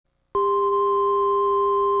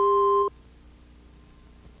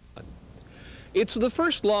It's the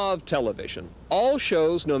first law of television. All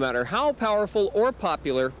shows, no matter how powerful or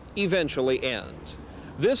popular, eventually end.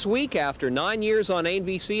 This week, after 9 years on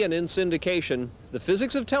ABC and in syndication, the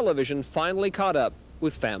physics of television finally caught up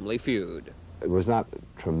with Family Feud. It was not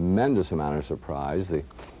a tremendous amount of surprise. The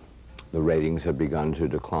ratings have begun to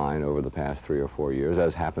decline over the past 3 or 4 years,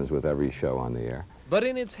 as happens with every show on the air. But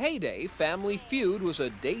in its heyday, Family Feud was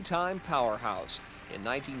a daytime powerhouse. In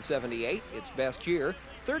 1978, its best year,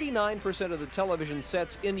 39% of the television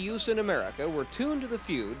sets in use in America were tuned to the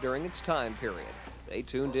Feud during its time period. They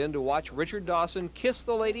tuned in to watch Richard Dawson kiss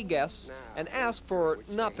the lady guests and ask for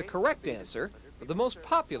not the correct answer, but the most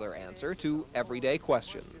popular answer to everyday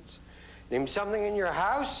questions. Name something in your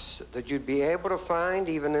house that you'd be able to find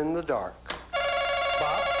even in the dark.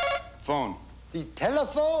 Bob? Phone. The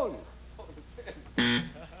telephone.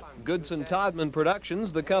 Goodson Todman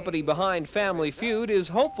Productions, the company behind Family Feud, is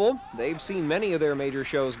hopeful. They've seen many of their major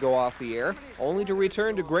shows go off the air, only to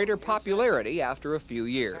return to greater popularity after a few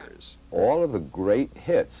years. All of the great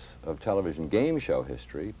hits of television game show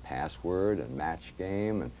history, Password and Match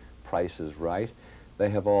Game and Price is Right,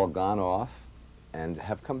 they have all gone off and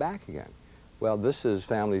have come back again. Well, this is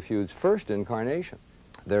Family Feud's first incarnation.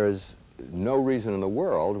 There is no reason in the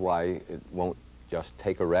world why it won't just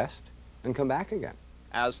take a rest and come back again.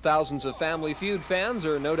 As thousands of Family Feud fans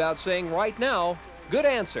are no doubt saying right now, good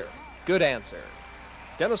answer, good answer.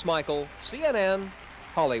 Dennis Michael, CNN,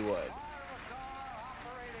 Hollywood.